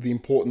the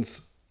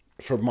importance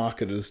for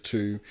marketers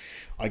to,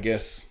 I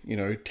guess,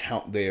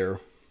 tout their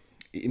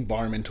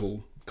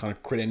environmental kind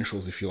of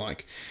credentials, if you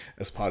like,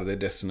 as part of their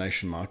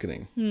destination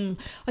marketing?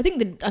 I think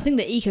that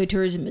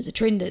ecotourism is a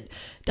trend that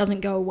doesn't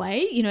go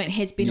away. It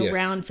has been Yes.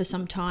 around for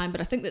some time, but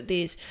I think that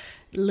there's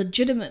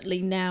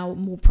legitimately now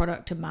more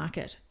product to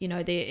market.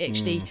 They're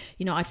actually,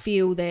 I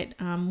feel that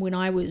when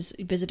I was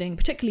visiting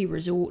particularly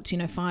resorts,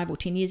 5 or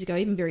 10 years ago,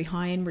 even very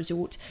high-end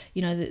resorts,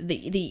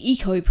 the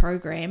eco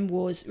program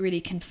was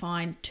really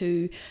confined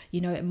to,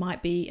 it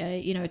might be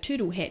a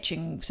turtle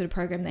hatching sort of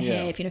program they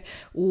Yeah. have,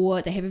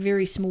 or they have a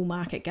very small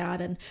market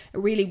garden. It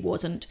really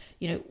wasn't,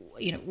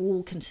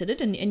 all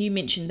considered. And you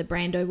mentioned the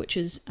Brando, which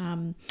is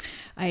an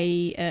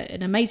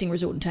amazing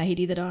resort in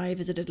Tahiti that I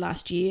visited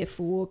last year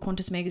for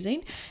Qantas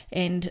magazine.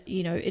 And,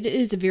 it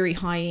is a very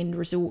high-end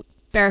resort.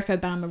 Barack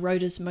Obama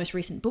wrote his most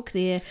recent book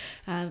there.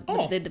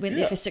 They went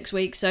there for 6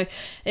 weeks. So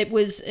it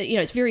was,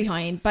 it's very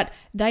high end, but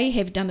they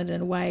have done it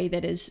in a way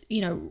that is,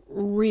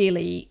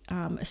 really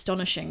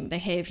astonishing. They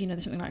have,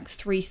 there's something like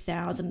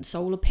 3,000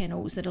 solar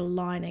panels that are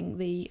lining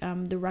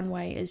the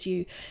runway as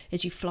you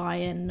fly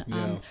in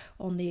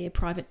on their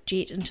private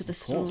jet into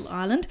this little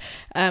island.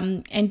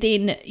 And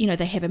then,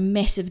 they have a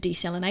massive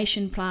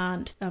desalination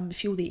plant,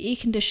 fuel their air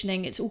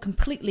conditioning. It's all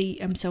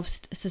completely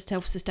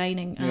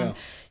self-sustaining.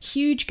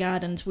 Huge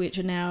gardens, which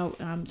are now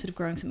sort of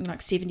growing something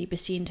like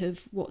 70%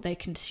 of what they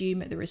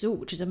consume at the resort,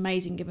 which is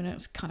amazing given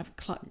it's kind of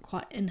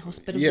quite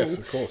inhospitable. Yes,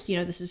 of course.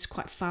 This is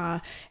quite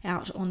far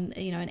out on,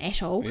 an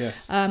atoll.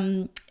 Yes.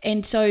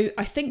 And so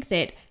I think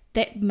that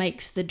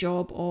makes the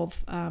job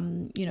of,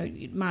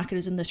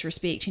 marketers in this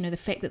respect, the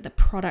fact that the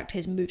product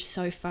has moved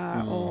so far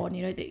on,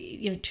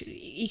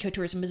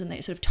 ecotourism isn't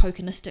that sort of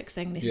tokenistic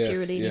thing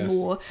necessarily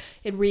anymore.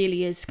 It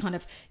really is kind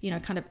of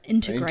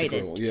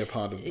integrated. Integral,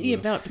 part of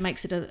it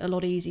makes it a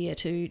lot easier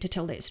to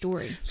tell that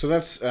story. So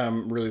that's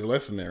really the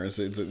lesson there, is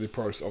that the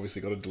product's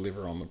obviously got to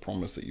deliver on the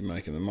promise that you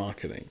make in the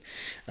marketing.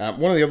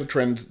 One of the other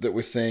trends that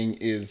we're seeing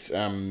is,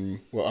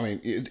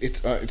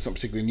 it's not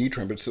particularly a new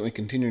trend, but it's certainly a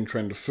continuing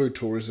trend of food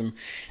tourism,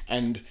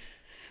 and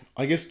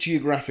I guess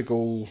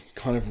geographical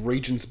kind of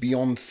regions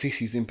beyond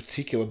cities in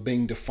particular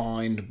being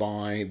defined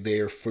by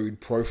their food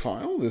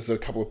profile. There's a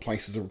couple of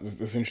places,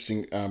 there's an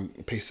interesting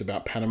piece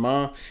about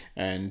Panama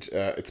and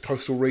its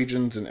coastal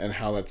regions and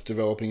how that's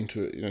developing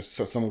into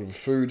somewhat of a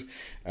food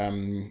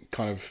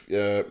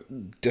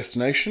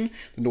destination.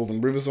 The Northern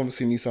Rivers,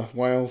 obviously New South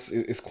Wales,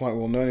 is quite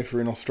well known if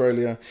you're in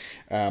Australia.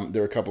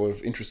 There are a couple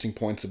of interesting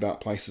points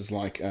about places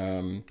like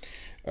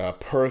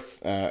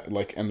Perth,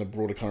 and the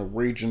broader kind of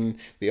region,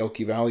 the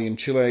Elqui Valley in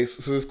Chile.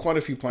 So there's quite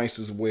a few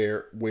places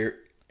where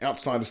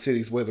outside of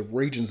cities where the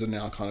regions are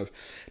now kind of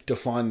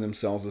defining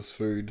themselves as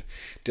food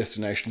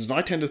destinations. And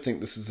I tend to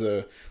think this is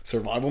a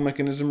survival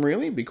mechanism,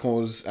 really,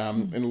 because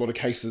in a lot of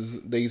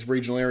cases, these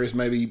regional areas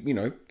may be,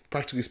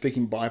 practically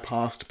speaking,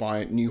 bypassed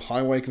by new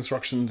highway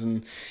constructions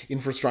and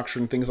infrastructure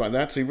and things like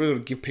that. So you really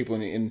give people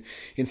an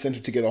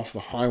incentive to get off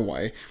the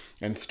highway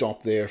and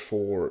stop there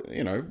for,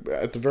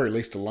 at the very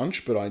least a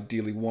lunch, but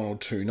ideally 1 or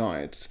 2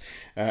 nights.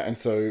 And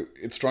so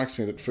it strikes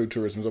me that food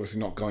tourism is obviously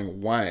not going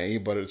away,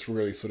 but it's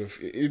really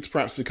it's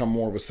perhaps become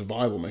more of a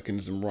survival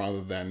mechanism rather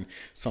than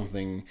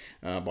something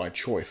by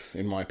choice,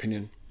 in my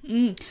opinion.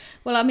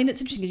 Well, I mean,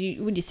 it's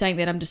interesting when you're saying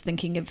that. I'm just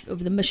thinking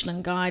of the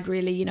Michelin Guide.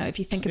 Really, if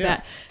you think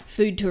about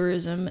food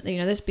tourism,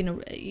 there's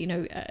been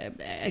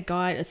a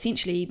guide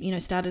essentially,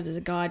 started as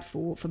a guide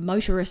for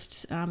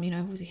motorists.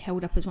 Was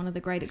held up as one of the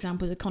great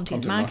examples of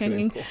content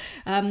marketing.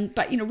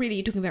 But really,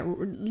 you're talking about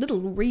little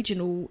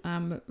regional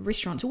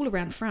restaurants all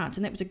around France,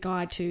 and that was a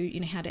guide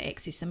to how to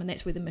access them, and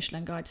that's where the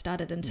Michelin Guide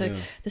started. And so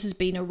this has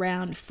been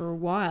around for a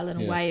while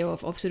in a way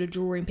of sort of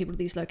drawing people to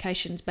these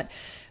locations, but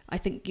I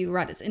think you're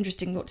right. It's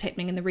interesting what's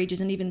happening in the regions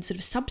and even sort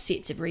of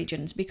subsets of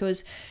regions,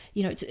 because,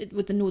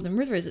 with the Northern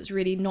Rivers, it's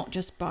really not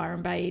just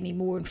Byron Bay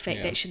anymore. In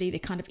fact, actually, the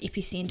kind of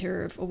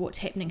epicenter of what's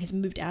happening has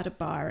moved out of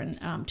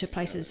Byron to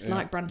places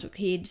like Brunswick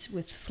Heads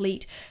with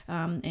Fleet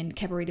and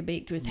Cabarita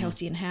Beach with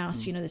Halcyon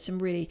House. There's some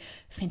really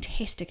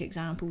fantastic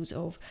examples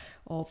of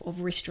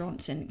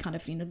restaurants and kind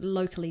of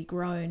locally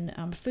grown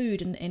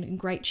food and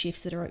great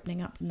chefs that are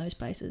opening up in those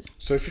places.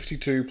 So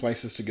 52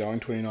 places to go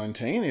in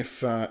 2019.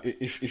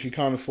 If you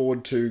can't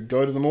afford to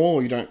go to them all,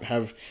 or you don't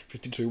have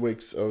 52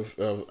 weeks of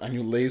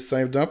annual leave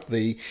saved up,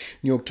 the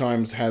New York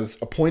Times has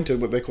appointed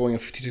what they're calling a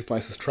 52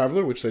 places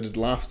traveller, which they did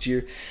last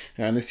year,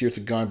 and this year it's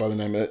a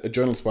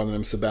journalist by the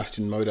name of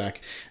Sebastian Modak.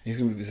 He's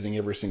going to be visiting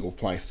every single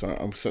place, so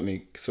I'll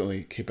certainly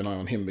keep an eye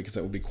on him, because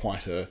that will be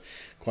quite a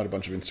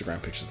bunch of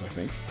Instagram pictures, I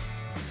think.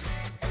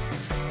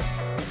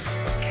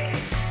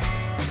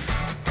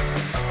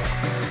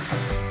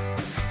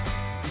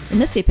 In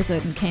this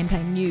episode in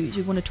Campaign News,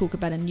 we want to talk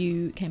about a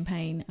new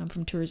campaign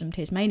from Tourism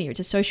Tasmania. It's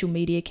a social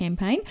media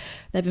campaign.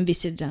 They've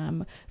invested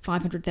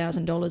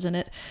 $500,000 in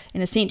it,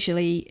 and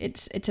essentially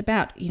it's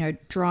about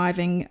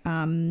driving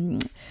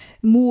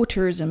more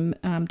tourism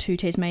to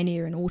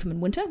Tasmania in autumn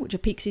and winter, which are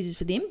peak seasons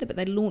for them. But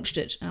they launched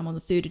it on the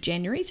 3rd of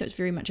January, so it's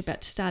very much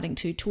about starting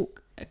to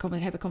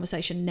have a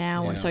conversation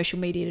now on social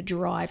media to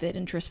drive that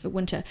interest for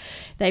winter.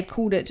 They've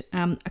called it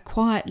a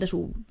quiet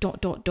little ...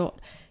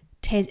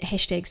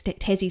 hashtag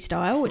Tassie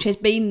style, which has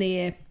been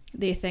their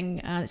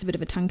thing. It's a bit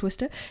of a tongue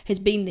twister, has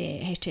been their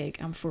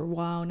hashtag for a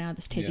while now,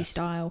 this Tassie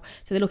style.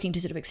 So they're looking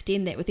to sort of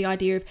extend that with the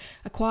idea of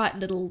a quiet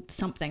little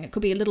something. It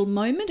could be a little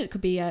moment, it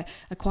could be a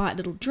quiet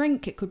little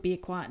drink, it could be a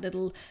quiet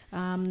little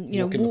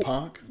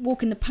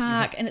walk in the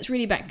park. And it's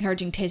really about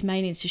encouraging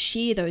Tasmanians to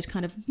share those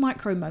kind of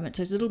micro moments,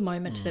 those little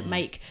moments that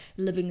make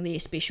living there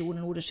special in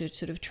order to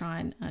sort of try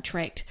and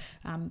attract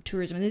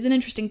tourism. And there's an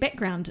interesting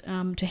background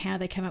to how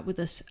they came up with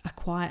this a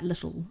quiet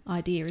little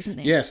idea, isn't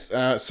there? Yes,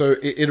 so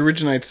it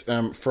originates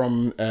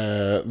from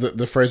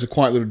the phrase "a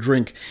quiet little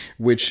drink,"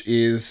 which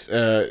is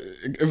a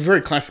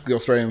very classically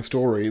Australian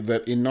story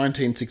that in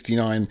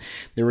 1969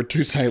 there were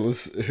two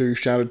sailors who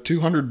shouted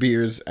 200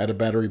 beers at a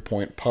Battery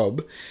Point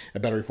pub. A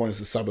Battery Point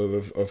is a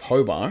suburb of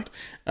Hobart,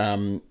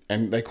 and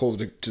they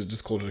called it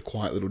a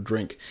quiet little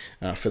drink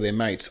for their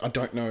mates. I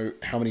don't know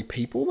how many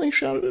people they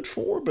shouted it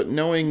for, but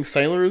knowing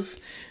sailors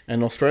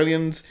and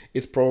Australians,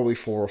 it's probably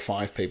 4 or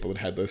 5 people that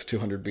had those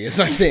 200 beers,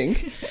 I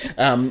think.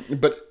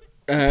 But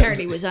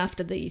apparently it was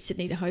after the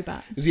Sydney to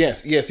Hobart.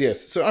 Yes.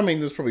 So, I mean,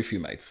 there's probably a few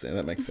mates there.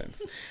 That makes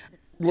sense.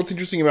 What's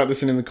interesting about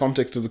this, and in the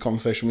context of the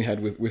conversation we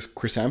had with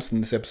Chris Hampson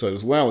in this episode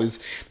as well, is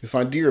this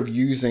idea of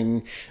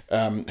using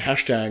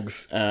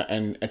hashtags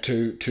and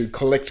to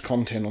collect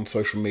content on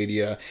social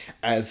media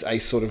as a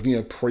sort of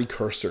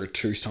precursor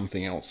to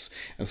something else,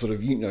 and sort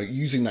of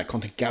using that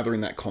content,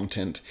 gathering that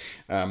content,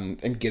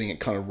 and getting it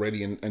kind of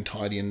ready and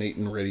tidy and neat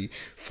and ready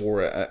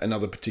for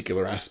another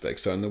particular aspect.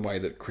 So in the way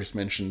that Chris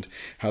mentioned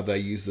how they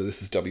use the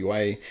This Is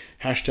WA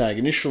hashtag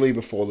initially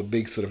before the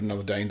big sort of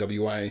Another Day in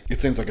WA,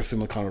 it seems like a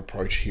similar kind of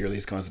approach here.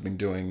 These guys have been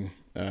doing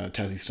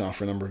Tassie style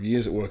for a number of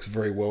years. It works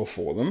very well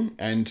for them,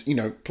 and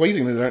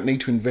pleasingly they don't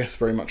need to invest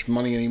very much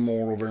money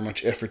anymore or very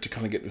much effort to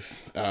kind of get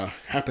this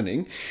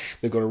happening.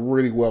 They've got a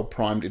really well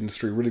primed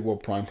industry, really well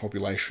primed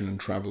population and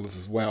travellers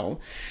as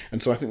well,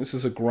 and so I think this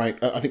is a great.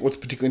 I think what's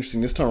particularly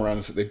interesting this time around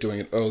is that they're doing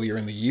it earlier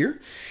in the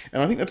year,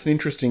 and I think that's an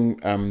interesting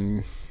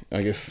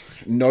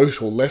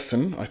note or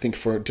lesson, I think,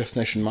 for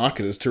destination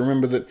marketers to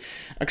remember that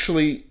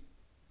actually,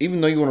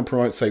 even though you want to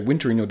promote, say,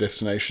 winter in your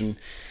destination,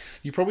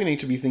 you probably need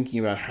to be thinking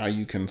about how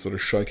you can sort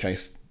of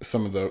showcase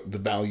some of the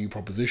value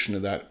proposition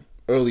of that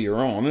earlier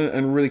on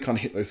and really kind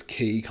of hit those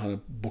key kind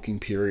of booking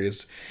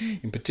periods.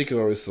 In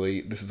particular,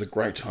 obviously, this is a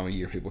great time of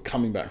year. People are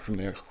coming back from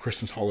their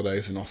Christmas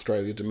holidays in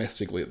Australia,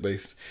 domestically at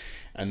least,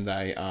 and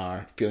they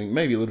are feeling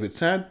maybe a little bit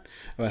sad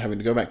about having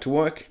to go back to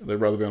work. They'd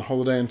rather be on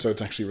holiday, and so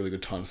it's actually a really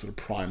good time to sort of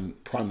prime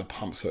the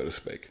pump, so to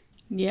speak.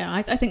 Yeah,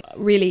 I think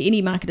really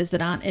any marketers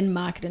that aren't in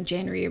market in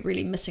January are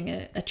really missing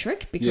a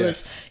trick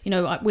because,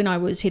 when I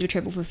was head of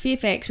travel for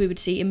Fairfax, we would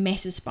see a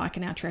massive spike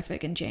in our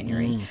traffic in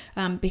January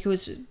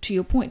because, to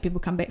your point, people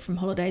come back from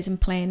holidays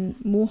and plan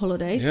more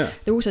holidays. Yeah.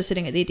 They're also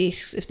sitting at their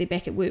desks if they're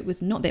back at work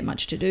with not that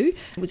much to do.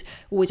 It was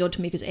always odd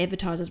to me because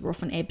advertisers were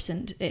often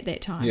absent at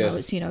that time.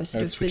 Yes,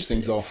 they switch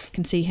things off.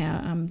 Can see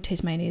how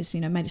Tasmania's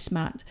made a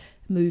smart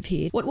move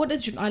here. What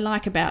I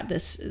like about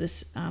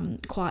this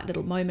quiet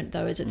little moment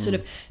though is it's sort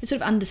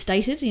of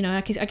understated.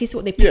 I guess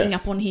what they're picking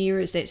up on here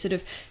is that sort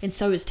of, and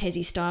so is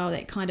Tassie style,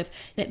 that kind of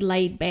that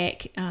laid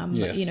back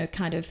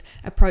kind of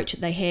approach that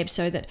they have,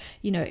 so that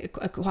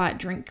a quiet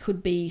drink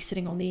could be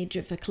sitting on the edge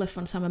of a cliff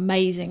on some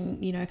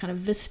amazing kind of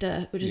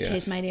vista, which is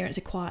Tasmania. It's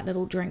a quiet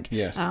little drink,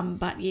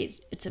 but yet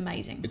it's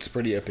amazing. It's a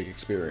pretty epic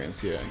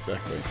experience. Yeah,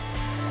 exactly.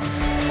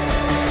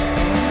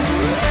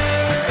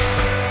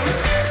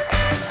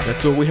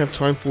 That's all we have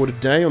time for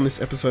today on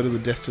this episode of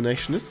The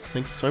Destinationists.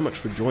 Thanks so much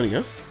for joining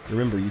us.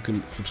 Remember, you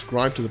can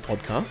subscribe to the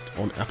podcast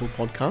on Apple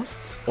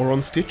Podcasts or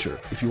on Stitcher.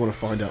 If you want to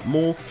find out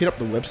more, hit up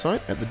the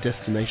website at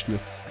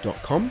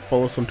thedestinationists.com,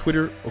 follow us on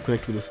Twitter, or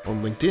connect with us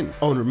on LinkedIn.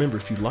 Oh, and remember,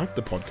 if you like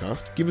the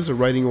podcast, give us a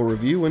rating or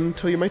review and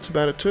tell your mates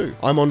about it too.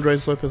 I'm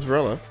Andres Lopez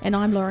Varela. And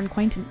I'm Lauren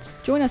Quaintance.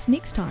 Join us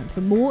next time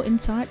for more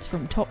insights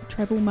from top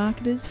travel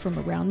marketers from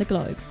around the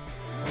globe.